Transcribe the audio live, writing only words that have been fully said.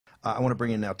I want to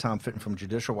bring in now Tom Fitton from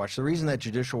Judicial Watch. The reason that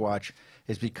Judicial Watch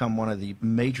has become one of the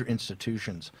major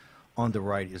institutions on the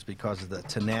right is because of the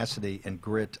tenacity and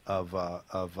grit of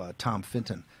Tom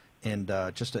Fitton, and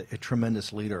just a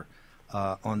tremendous leader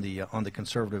on the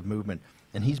conservative movement.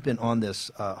 And he's been on this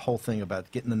whole thing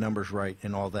about getting the numbers right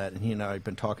and all that. And he and I have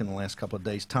been talking the last couple of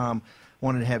days. Tom,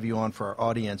 wanted to have you on for our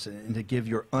audience and to give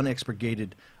your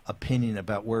unexpurgated opinion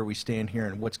about where we stand here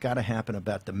and what's got to happen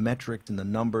about the metrics and the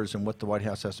numbers and what the White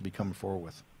House has to be coming forward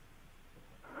with.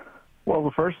 Well,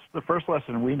 the first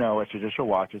lesson we know at Judicial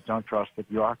Watch is don't trust the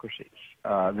bureaucracies.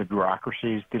 The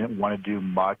bureaucracies didn't want to do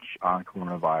much on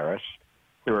coronavirus.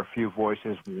 There were a few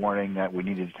voices warning that we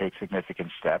needed to take significant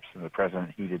steps, and the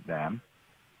president heeded them.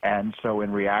 And so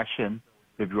in reaction,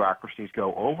 the bureaucracies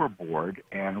go overboard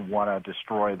and want to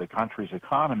destroy the country's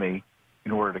economy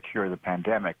in order to cure the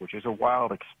pandemic, which is a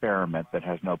wild experiment that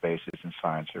has no basis in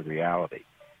science or reality.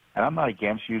 And I'm not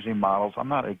against using models. I'm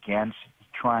not against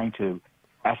trying to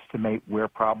estimate where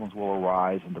problems will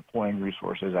arise and deploying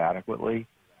resources adequately.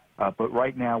 But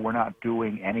right now, we're not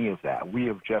doing any of that. We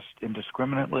have just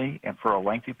indiscriminately and for a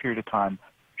lengthy period of time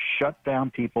shut down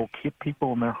people, keep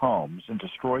people in their homes, and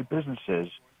destroy businesses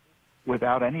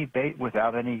without any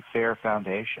fair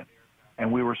foundation.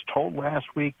 And we were told last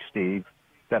week, Steve,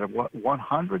 that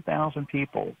 100,000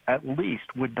 people at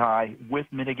least would die with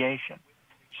mitigation.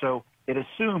 So it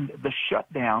assumed the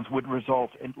shutdowns would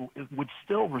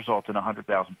still result in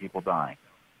 100,000 people dying.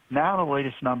 Now the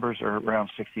latest numbers are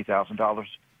around 60,000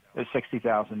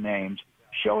 names,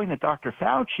 showing that Dr.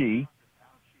 Fauci,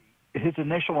 his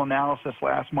initial analysis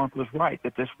last month was right,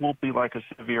 that this will be like a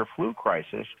severe flu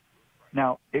crisis.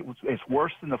 Now, it's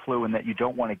worse than the flu in that you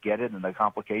don't want to get it, and the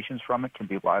complications from it can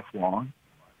be lifelong.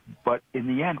 But in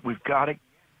the end,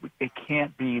 it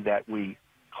can't be that we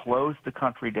close the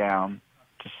country down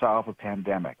to solve a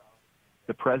pandemic.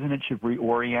 The president should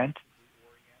reorient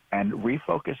and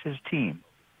refocus his team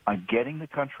on getting the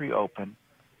country open,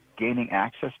 gaining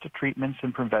access to treatments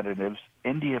and preventatives.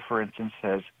 India, for instance,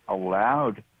 has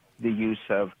allowed the use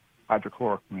of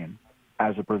hydrochloroquine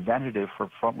as a preventative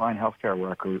for frontline healthcare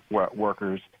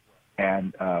workers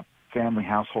and family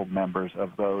household members of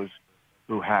those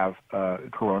who have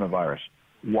coronavirus.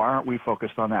 Why aren't we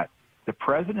focused on that? The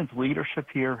president's leadership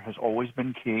here has always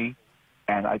been key,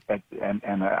 and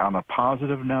on a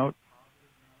positive note,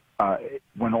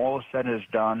 when all is said and is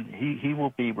done, he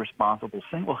will be responsible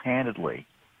single-handedly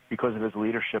because of his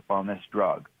leadership on this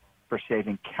drug for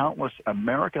saving countless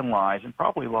American lives and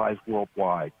probably lives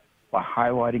worldwide by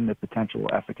highlighting the potential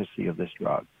efficacy of this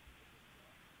drug.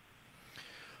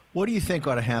 What do you think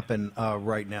ought to happen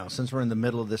right now, since we're in the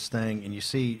middle of this thing? And you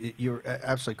see, you're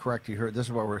absolutely correct. You heard this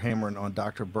is what we're hammering on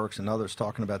Dr. Birx and others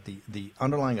talking about the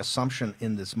underlying assumption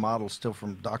in this model, still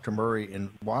from Dr. Murray in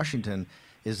Washington,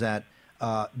 is that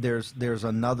there's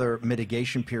another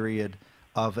mitigation period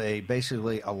of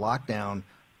basically a lockdown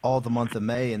all the month of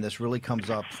May, and this really comes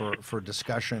up for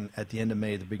discussion at the end of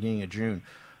May, the beginning of June.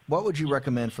 What would you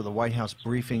recommend for the White House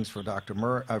briefings for Dr.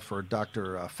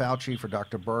 Fauci, for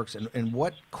Dr. Birx, and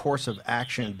what course of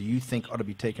action do you think ought to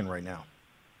be taken right now?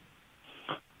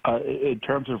 In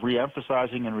terms of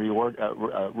reemphasizing and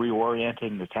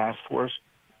reorienting the task force,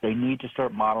 they need to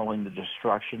start modeling the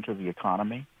destruction to the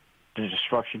economy, the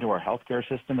destruction to our healthcare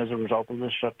system as a result of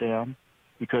this shutdown,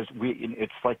 because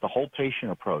it's like the whole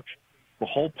patient approach. The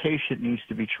whole patient needs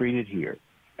to be treated here,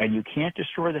 and you can't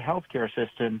destroy the healthcare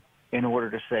system in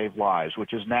order to save lives,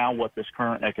 which is now what this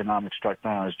current economic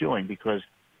shutdown is doing, because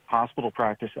hospitals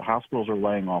are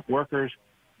laying off workers,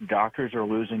 doctors are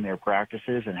losing their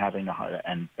practices and having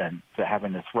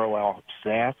to throw out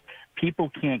staff. People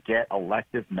can't get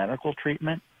elective medical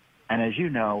treatment, and as you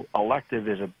know, elective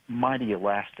is a mighty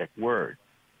elastic word.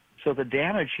 So the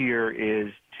damage here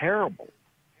is terrible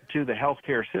to the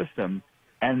healthcare system,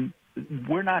 and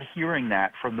we're not hearing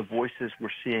that from the voices we're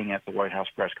seeing at the White House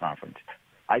press conference.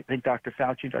 I think Dr.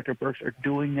 Fauci and Dr. Birx are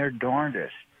doing their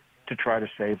darndest to try to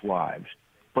save lives,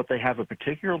 but they have a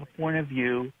particular point of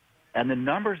view, and the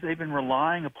numbers they've been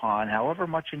relying upon, however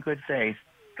much in good faith,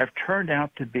 have turned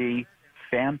out to be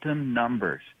phantom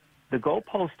numbers. The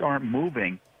goalposts aren't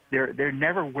moving. They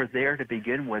never were there to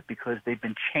begin with because they've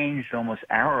been changed almost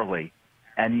hourly,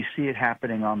 and you see it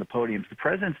happening on the podiums. The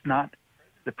president's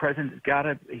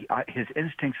his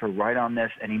instincts are right on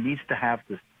this, and he needs to have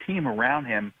the team around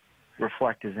him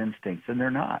reflect his instincts, and they're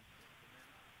not.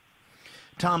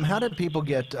 Tom, how did people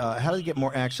get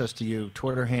more access to you?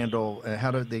 Twitter handle? How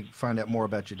did they find out more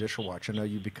about Judicial Watch? I know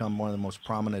you've become one of the most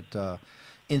prominent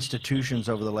institutions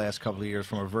over the last couple of years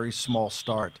from a very small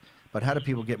start. But how do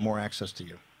people get more access to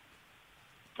you?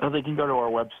 They can go to our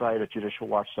website at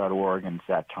judicialwatch.org, and it's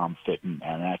at Tom Fitton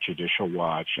and at Judicial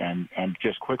Watch. And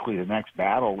just quickly, the next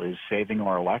battle is saving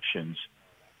our elections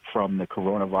from the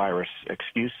coronavirus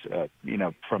excuse,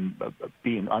 from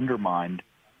being undermined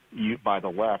by the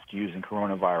left using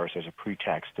coronavirus as a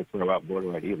pretext to throw out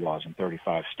voter ID laws in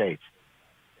 35 states.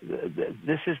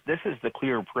 This is the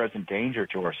clear present danger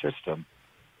to our system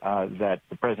that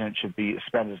the president should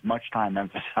spend as much time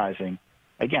emphasizing.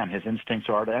 Again, his instincts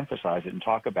are to emphasize it and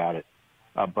talk about it,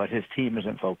 but his team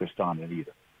isn't focused on it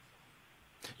either.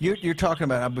 You're talking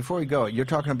about, before we go, you're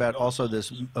talking about also this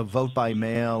vote by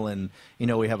mail, and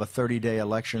we have a 30-day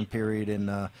election period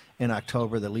in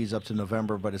October that leads up to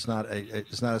November, but it's not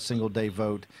a single-day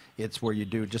vote. It's where you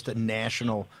do just a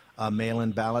national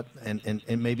mail-in ballot and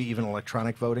maybe even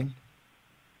electronic voting.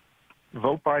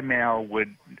 Vote by mail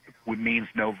would means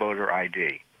no voter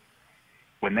ID.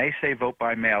 When they say vote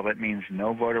by mail, that means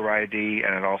no voter ID,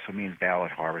 and it also means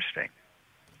ballot harvesting,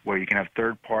 where you can have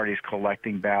third parties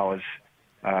collecting ballots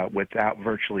without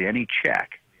virtually any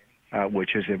check,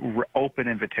 which is an open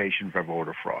invitation for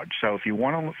voter fraud. So if you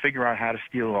want to figure out how to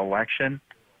steal an election,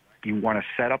 you want to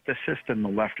set up the system the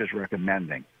left is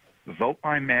recommending. Vote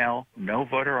by mail, no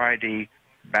voter ID,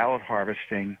 ballot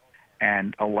harvesting,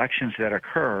 and elections that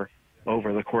occur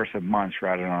over the course of months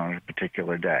rather than on a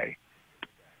particular day.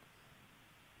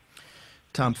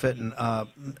 Tom Fitton,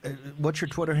 what's your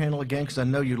Twitter handle again? Because I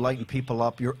know you lighten people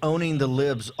up. You're owning the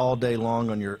libs all day long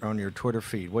on your Twitter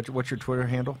feed. What's your Twitter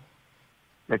handle?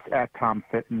 It's at Tom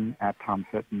Fitton,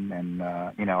 and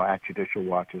at Judicial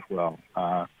Watch as well.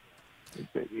 And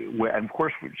of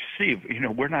course, Steve,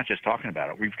 we're not just talking about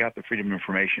it. We've got the Freedom of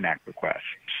Information Act request.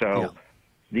 So. Yeah.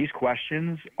 These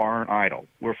questions aren't idle.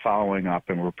 We're following up,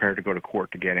 and we're prepared to go to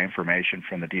court to get information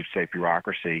from the deep state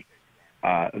bureaucracy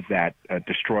that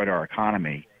destroyed our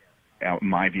economy, in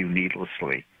my view,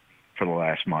 needlessly for the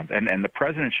last month. And the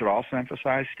president should also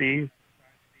emphasize, Steve,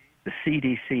 the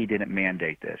CDC didn't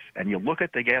mandate this. And you look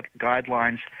at the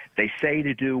guidelines, they say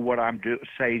to do what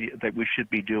say that we should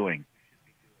be doing.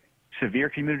 Severe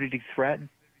community threat,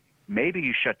 maybe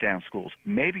you shut down schools.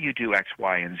 Maybe you do X,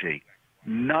 Y, and Z.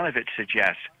 None of it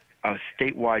suggests a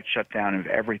statewide shutdown of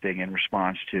everything in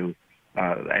response to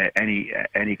any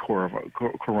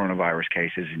coronavirus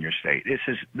cases in your state.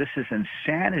 This is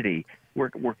insanity.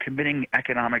 We're committing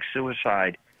economic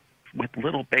suicide with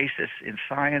little basis in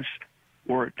science,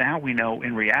 or now we know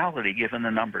in reality, given the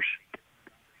numbers.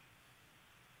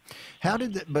 How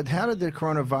did the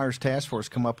coronavirus task force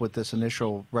come up with this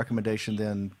initial recommendation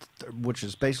then, which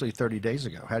is basically 30 days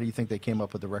ago? How do you think they came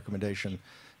up with the recommendation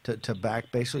to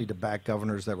back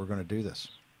governors that were going to do this?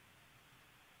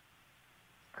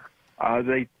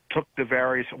 They took the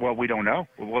various. Well, we don't know.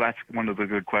 Well, that's one of the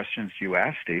good questions you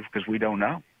asked, Steve, because we don't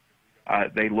know.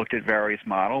 They looked at various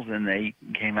models and they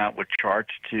came out with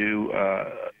charts to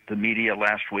the media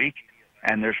last week,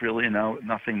 and there's really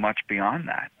nothing much beyond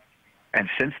that. And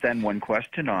since then, when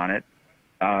questioned on it,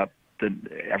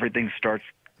 everything starts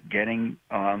getting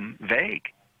vague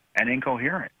and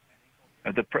incoherent.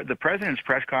 The president's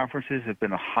press conferences have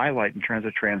been a highlight in terms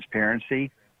of transparency.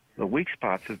 The weak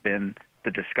spots have been the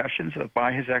discussions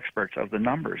by his experts of the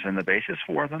numbers and the basis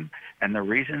for them, and the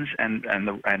reasons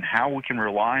and how we can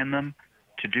rely on them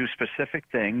to do specific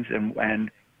things,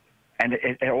 and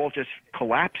it all just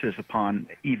collapses upon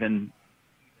even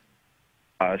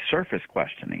surface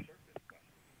questioning.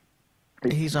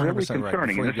 He's 100% really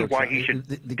concerning, right. and this is why he should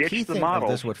ditch the model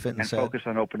and said. focus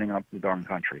on opening up the darn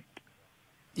country.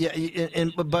 Yeah,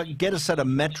 but get a set of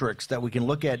metrics that we can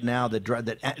look at now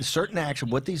that certain action,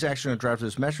 what these actions are driving to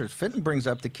those measures. Fitton brings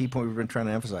up the key point we've been trying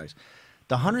to emphasize.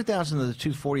 The 100,000 to the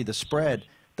 240, the spread,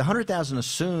 the 100,000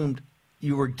 assumed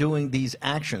you were doing these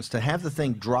actions. To have the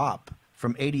thing drop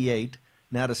from 88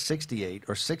 now to 68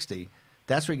 or 60,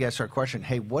 that's where you guys start questioning,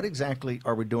 hey, what exactly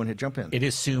are we doing here? Jump in. It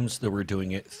assumes that we're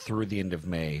doing it through the end of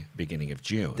May, beginning of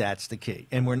June. That's the key.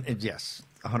 And yes,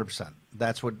 100%.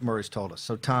 That's what Murray's told us.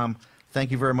 So, Tom,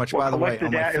 thank you very much. Well, by the way,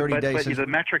 on my 30 days. But the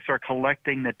metrics are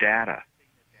collecting the data.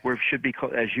 We should be,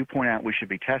 as you point out, we should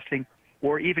be testing,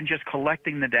 or even just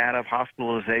collecting the data of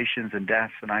hospitalizations and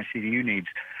deaths and ICU needs.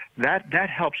 That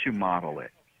helps you model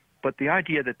it. But the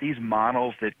idea that these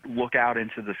models that look out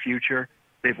into the future,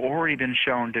 they've already been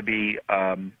shown to be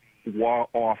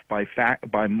off by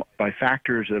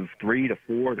factors of 3 to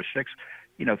 4 to 6.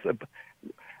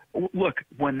 Look,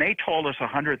 when they told us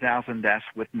 100,000 deaths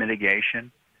with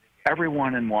mitigation,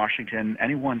 everyone in Washington,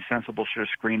 anyone sensible should have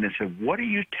screamed and said, what are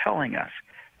you telling us?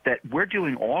 That we're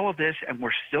doing all of this and we're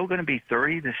still going to be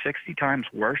 30 to 60 times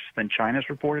worse than China's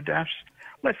reported deaths?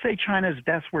 Let's say China's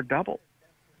deaths were double.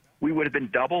 we would have been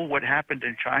double what happened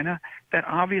in China. That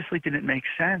obviously didn't make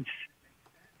sense.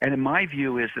 And in my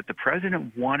view is that the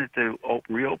president wanted to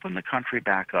reopen the country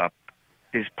back up.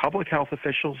 His public health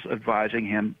officials advising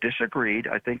him disagreed,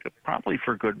 I think probably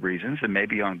for good reasons and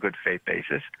maybe on good faith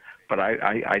basis. But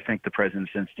I think the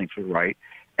president's instincts were right.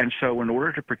 And so in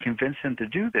order to convince him to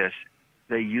do this,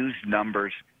 they used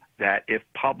numbers that, if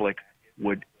public,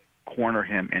 would corner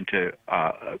him into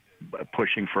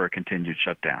pushing for a continued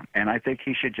shutdown. And I think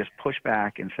he should just push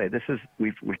back and say,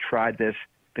 we've tried this.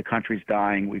 The country's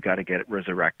dying. We've got to get it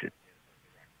resurrected.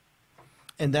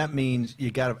 And that means you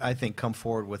got to, I think, come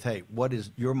forward with, hey, what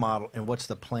is your model and what's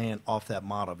the plan off that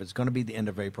model? If it's going to be the end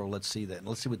of April, let's see that. And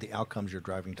let's see what the outcomes you're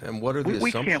driving to. And what are the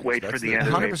assumptions? We can't wait for the end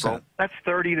of 100%. April. That's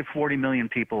 30 to 40 million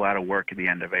people out of work at the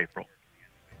end of April.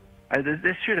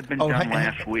 This should have been done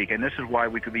last week, and this is why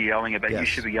we could be yelling about it. You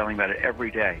should be yelling about it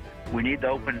every day. We need to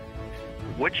open.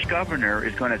 Which governor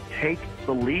is going to take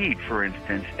the lead, for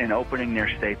instance, in opening their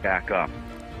state back up?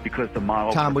 Because the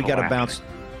model. Tom, we got to bounce.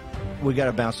 We got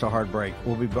to bounce to a hard break.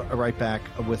 We'll be right back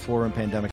with War Room Pandemic.